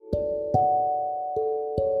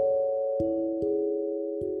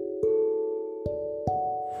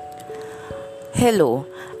Hello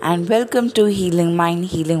and welcome to Healing Mind,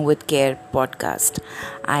 Healing with Care podcast.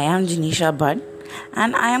 I am Janisha Bhatt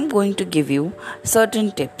and I am going to give you certain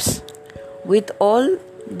tips. With all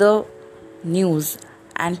the news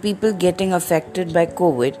and people getting affected by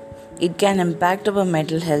COVID, it can impact our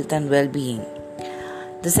mental health and well-being.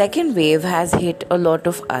 The second wave has hit a lot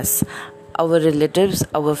of us, our relatives,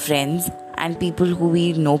 our friends and people who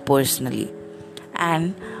we know personally.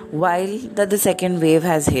 And while the second wave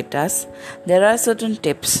has hit us, there are certain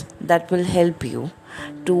tips that will help you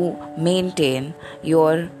to maintain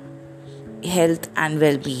your health and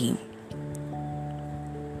well-being.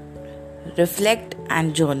 Reflect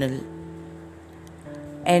and journal.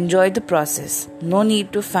 Enjoy the process. No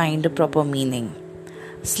need to find a proper meaning.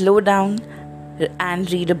 Slow down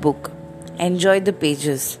and read a book. Enjoy the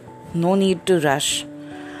pages. No need to rush.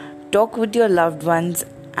 Talk with your loved ones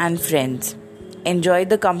and friends. Enjoy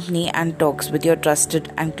the company and talks with your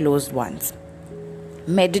trusted and close ones.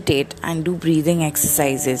 Meditate and do breathing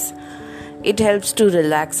exercises. It helps to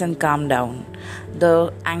relax and calm down.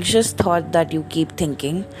 The anxious thought that you keep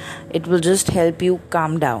thinking, it will just help you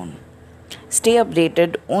calm down. Stay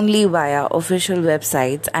updated only via official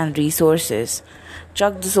websites and resources.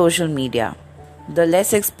 Check the social media. The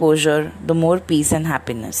less exposure, the more peace and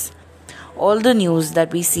happiness. All the news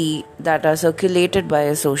that we see that are circulated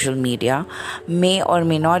via social media may or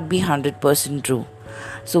may not be 100% true.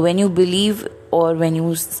 So when you believe or when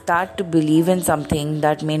you start to believe in something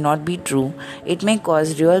that may not be true, it may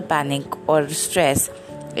cause real panic or stress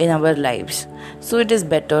in our lives. So it is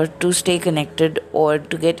better to stay connected or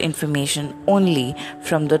to get information only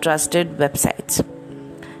from the trusted websites.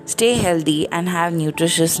 Stay healthy and have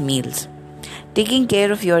nutritious meals. Taking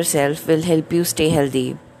care of yourself will help you stay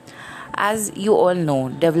healthy. As you all know,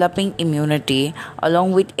 developing immunity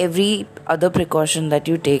along with every other precaution that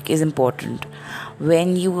you take is important.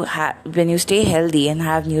 When you stay healthy and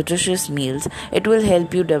have nutritious meals, it will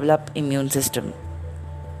help you develop immune system.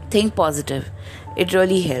 Think positive. It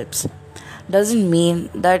really helps. Doesn't mean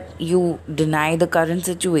that you deny the current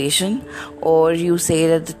situation or you say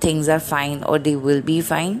that the things are fine or they will be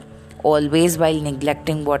fine, always while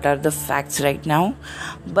neglecting what are the facts right now.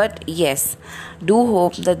 But yes, do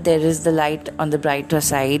hope that there is the light on the brighter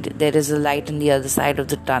side, there is a light on the other side of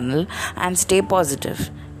the tunnel, and stay positive.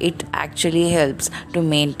 It actually helps to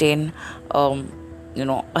maintain a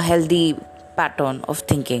healthy pattern of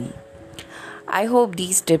thinking. I hope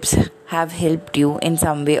these tips have helped you in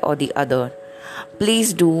some way or the other.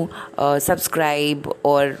 Please do subscribe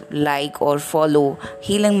or like or follow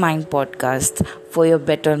Healing Mind podcast for your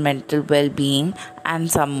better mental well-being and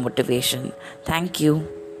some motivation. Thank you.